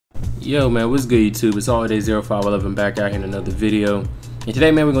Yo man, what's good YouTube? It's AllDay0511 back out here in another video. And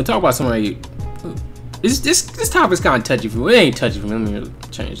today man, we're gonna talk about something like this topic's kinda touchy for me. It ain't touchy for me, let me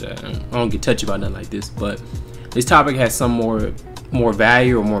change that. I don't get touchy about nothing like this, but this topic has some more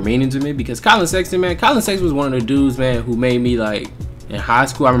value or more meaning to me because Collin Sexton, man, Collin Sexton was one of the dudes, man, who made me like in high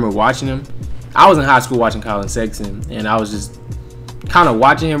school. I remember watching him. I was in high school watching Collin Sexton and I was just kind of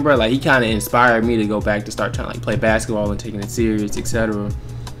watching him, bro. Like he kind of inspired me to go back to start trying to like play basketball and taking it serious, etc.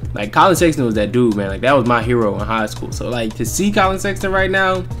 Like Collin Sexton was that dude, man. Like that was my hero in high school. So like to see Collin Sexton right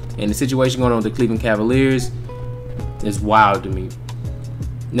now and the situation going on with the Cleveland Cavaliers is wild to me.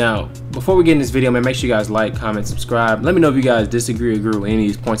 Now, before we get in this video, man, make sure you guys like, comment, subscribe. Let me know if you guys disagree or agree with any of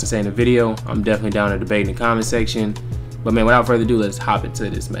these points I say in the video. I'm definitely down to debate in the comment section. But man, without further ado, let's hop into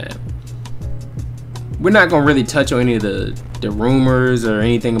this, man. We're not gonna really touch on any of the rumors or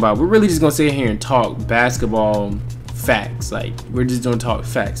anything about. We're really just gonna sit here and talk basketball facts. Like we're just gonna talk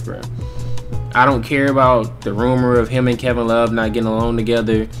facts, bro. I don't care about the rumor of him and Kevin Love not getting along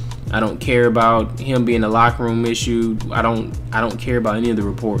together. I don't care about him being a locker room issue. I don't care about any of the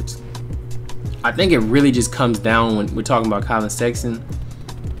reports. I think it really just comes down when we're talking about Collin Sexton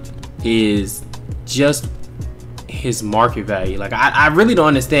is just his market value. Like I really don't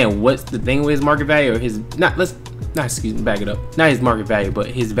understand what's the thing with his market value or his not his market value, but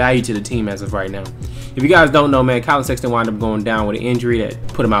his value to the team as of right now. If you guys don't know, man, Collin Sexton wound up going down with an injury that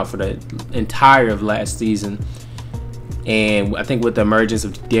put him out for the entire of last season. And I think with the emergence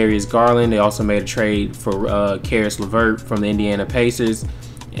of Darius Garland, they also made a trade for Caris LeVert from the Indiana Pacers,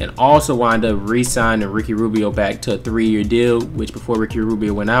 and also wound up re-signing Ricky Rubio back to a 3-year deal. Which before Ricky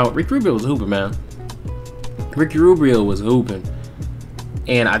Rubio went out, Ricky Rubio was hooping, man. Ricky Rubio was hooping.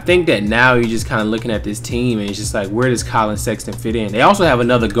 And I think that now you're just kind of looking at this team and it's just like, where does Collin Sexton fit in? They also have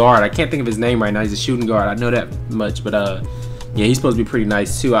another guard. I can't think of his name right now. He's a shooting guard. I know that much, but yeah, he's supposed to be pretty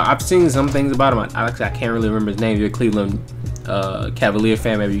nice too. I've seen some things about him. I can't really remember his name. If you're a Cleveland Cavalier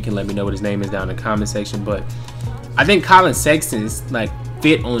fan, maybe you can let me know what his name is down in the comment section. But I think Collin Sexton's like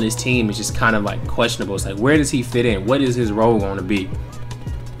fit on this team is just kind of like questionable. It's like, where does he fit in? What is his role going to be?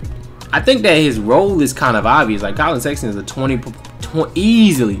 I think that his role is kind of obvious. Like Collin Sexton is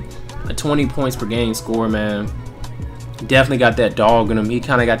easily a 20 points per game scorer, man. Definitely got that dog in him. He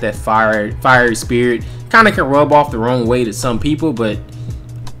kind of got that fiery spirit. Kind of can rub off the wrong way to some people, but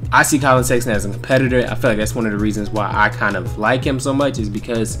I see Collin Sexton as a competitor. I feel like that's one of the reasons why I kind of like him so much is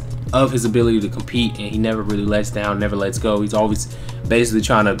because of his ability to compete, and he never really lets down, never lets go. He's always basically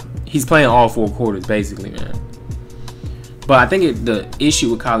he's playing all 4 quarters basically, man. But I think the issue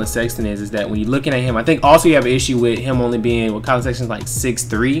with Collin Sexton is that when you're looking at him, I think also you have an issue with him only being, well, Collin Sexton's like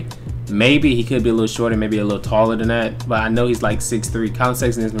 6'3". Maybe he could be a little shorter, maybe a little taller than that, but I know he's like 6'3". Collin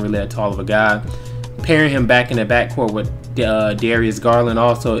Sexton isn't really that tall of a guy. Pairing him back in the backcourt with Darius Garland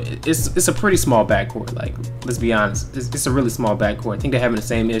also, it's a pretty small backcourt. Like, let's be honest, it's a really small backcourt. I think they're having the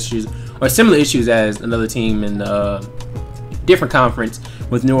same issues or similar issues as another team in different conference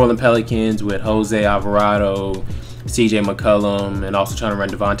with New Orleans Pelicans with Jose Alvarado, CJ McCollum, and also trying to run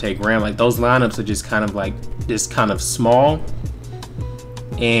Devontae Graham. Like those lineups are just kind of like small,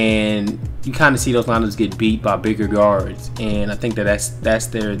 and you kind of see those lineups get beat by bigger guards. And I think that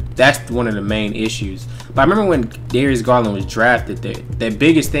that's one of the main issues. But I remember when Darius Garland was drafted, the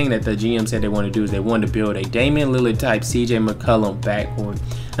biggest thing that the GM said they wanted to do is they wanted to build a Damian Lillard type CJ McCollum backcourt,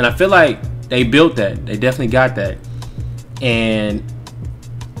 and I feel like they built that. They definitely got that. And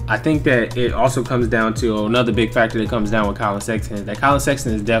I think that it also comes down to another big factor that comes down with Collin Sexton is that Collin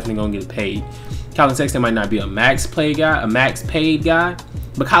Sexton is definitely going to get paid. Collin Sexton might not be a max paid guy,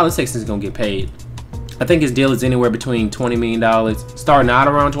 but Collin Sexton is going to get paid. I think his deal is anywhere between $20 million, starting out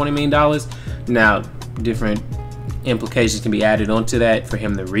around $20 million. Now, different implications can be added onto that for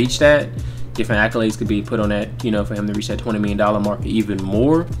him to reach that. Different accolades could be put on that, you know, for him to reach that $20 million mark or even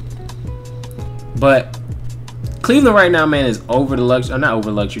more. But Cleveland right now, man, is over the luxury, not over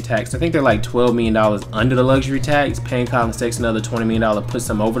the luxury tax. I think they're like $12 million under the luxury tax. Paying Collin Sexton another $20 million puts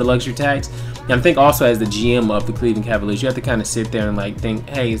them over the luxury tax. And I think also as the GM of the Cleveland Cavaliers, you have to kind of sit there and like think,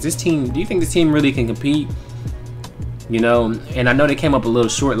 hey, do you think this team really can compete? You know, and I know they came up a little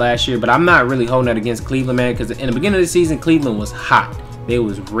short last year, but I'm not really holding that against Cleveland, man, because in the beginning of the season, Cleveland was hot. They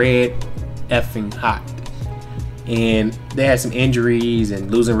was red effing hot. And they had some injuries,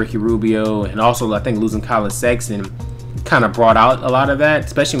 and losing Ricky Rubio and also I think losing Collin Sexton kind of brought out a lot of that,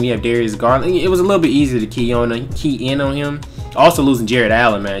 especially when you have Darius Garland. It was a little bit easier to key in on him. Also losing Jared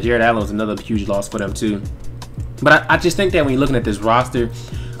Allen, man. Jared Allen was another huge loss for them too. But I just think that when you're looking at this roster,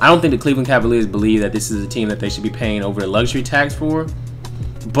 I don't think the Cleveland Cavaliers believe that this is a team that they should be paying over the luxury tax for.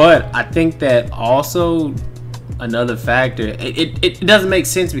 But I think that also another factor. It doesn't make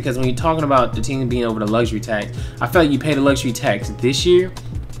sense because when you're talking about the team being over the luxury tax, I feel like you pay the luxury tax this year.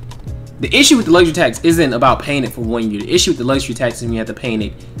 The issue with the luxury tax isn't about paying it for 1 year. The issue with the luxury tax is when you have to pay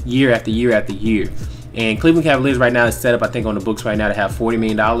it year after year after year. And Cleveland Cavaliers right now is set up, I think, on the books right now to have $40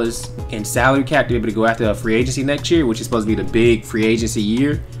 million in salary cap to be able to go after a free agency next year, which is supposed to be the big free agency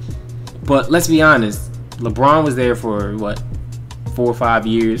year. But let's be honest, LeBron was there for what, 4 or 5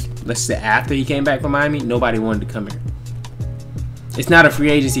 years. Let's say after he came back from Miami, nobody wanted to come here. It's not a free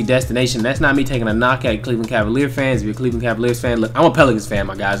agency destination. That's not me taking a knock at Cleveland Cavaliers fans. If you're a Cleveland Cavaliers fan, look, I'm a Pelicans fan,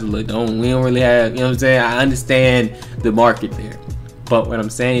 my guys. Look, we don't really have, you know what I'm saying? I understand the market there. But what I'm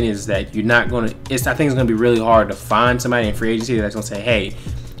saying is that you're not going to, I think it's going to be really hard to find somebody in free agency that's going to say, hey,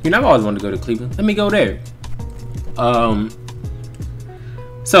 you're not always wanting to go to Cleveland. Let me go there.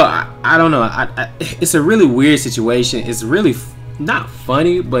 So I don't know. It's a really weird situation. It's really not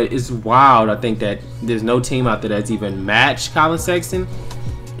funny, but it's wild. I think that there's no team out there that's even matched Collin Sexton,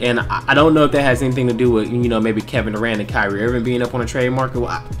 and I don't know if that has anything to do with, you know, maybe Kevin Durant and Kyrie Irving being up on the trade market.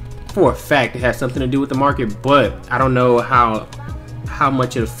 Well, for a fact, it has something to do with the market, but I don't know how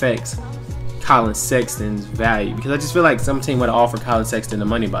much it affects Collin Sexton's value, because I just feel like some team would offer Collin Sexton the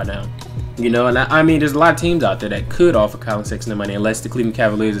money by now. You know, and I mean, there's a lot of teams out there that could offer Collin Sexton the money, unless the Cleveland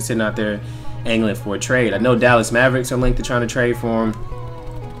Cavaliers are sitting out there angling for a trade. I know Dallas Mavericks are linked to trying to trade for him.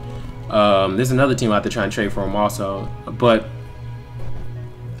 There's another team out there trying to trade for him also. But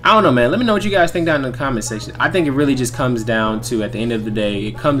I don't know, man. Let me know what you guys think down in the comment section. I think it really just comes down to, at the end of the day,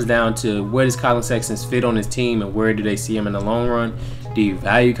 it comes down to where does Collin Sexton fit on his team and where do they see him in the long run. Do you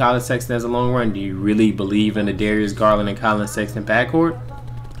value Collin Sexton as a long run? Do you really believe in the Darius Garland and Collin Sexton backcourt?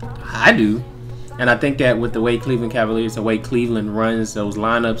 I do. And I think that with the way Cleveland Cavaliers, the way Cleveland runs those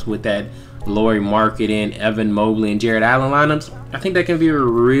lineups with that Lauri Markkanen, Evan Mobley, and Jared Allen lineups, I think that can be a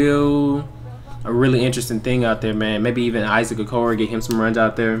really interesting thing out there, man. Maybe even Isaac Okoro, get him some runs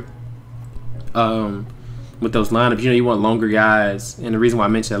out there with those lineups. You know, you want longer guys, and the reason why I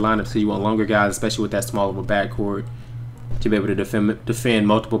mentioned that lineup is because you want longer guys, especially with that small of a backcourt, to be able to defend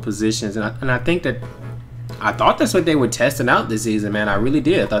multiple positions. And I think that I thought that's what they were testing out this season, man. I really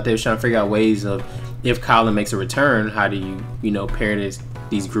did. I thought they were trying to figure out ways of, if Collin makes a return, how do you pair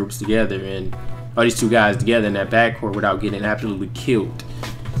these groups together, and all these two guys together in that backcourt without getting absolutely killed.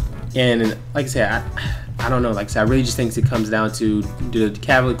 And like I said, I don't know. Like I said, I really just think it comes down to, do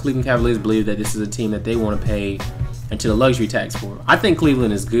the Cleveland Cavaliers believe that this is a team that they want to pay into the luxury tax for? I think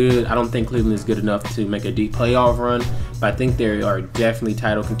Cleveland is good. I don't think Cleveland is good enough to make a deep playoff run, but I think they are definitely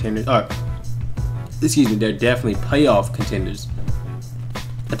title contenders. Excuse me, they're definitely playoff contenders.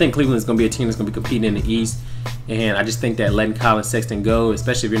 I think Cleveland is going to be a team that's going to be competing in the East, and I just think that letting Collin Sexton go,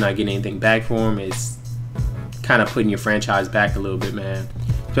 especially if you're not getting anything back for him, is kind of putting your franchise back a little bit, man.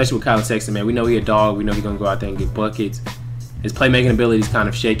 Especially with Collin Sexton, man. We know he's a dog. We know he's going to go out there and get buckets. His playmaking ability is kind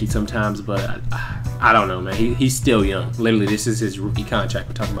of shaky sometimes, but I don't know, man. He's still young. Literally, this is his rookie contract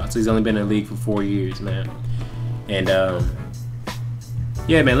we're talking about. So he's only been in the league for 4 years, man. And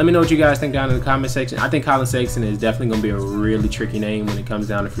yeah, man, let me know what you guys think down in the comment section. I think Collin Sexton is definitely going to be a really tricky name when it comes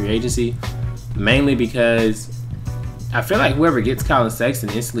down to free agency, mainly because I feel like whoever gets Collin Sexton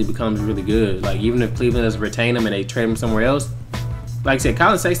instantly becomes really good. Like, even if Cleveland doesn't retain him and they trade him somewhere else, like I said,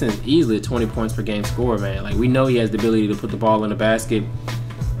 Collin Sexton is easily a 20 points per game scorer, man. Like, we know he has the ability to put the ball in the basket.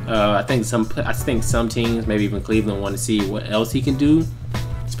 I think some teams, maybe even Cleveland, want to see what else he can do,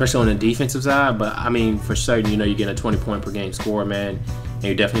 especially on the defensive side. But I mean, for certain, you know, you're getting a 20 point per game scorer, man, and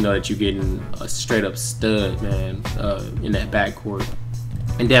you definitely know that you're getting a straight up stud, man, in that backcourt,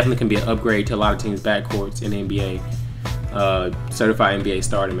 and definitely can be an upgrade to a lot of teams' backcourts in the NBA. Certified NBA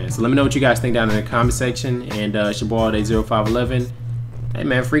starter, man. So let me know what you guys think down in the comment section. And it's your boy, Day0511. Hey,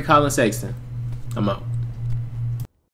 man, free Collin Sexton. I'm out.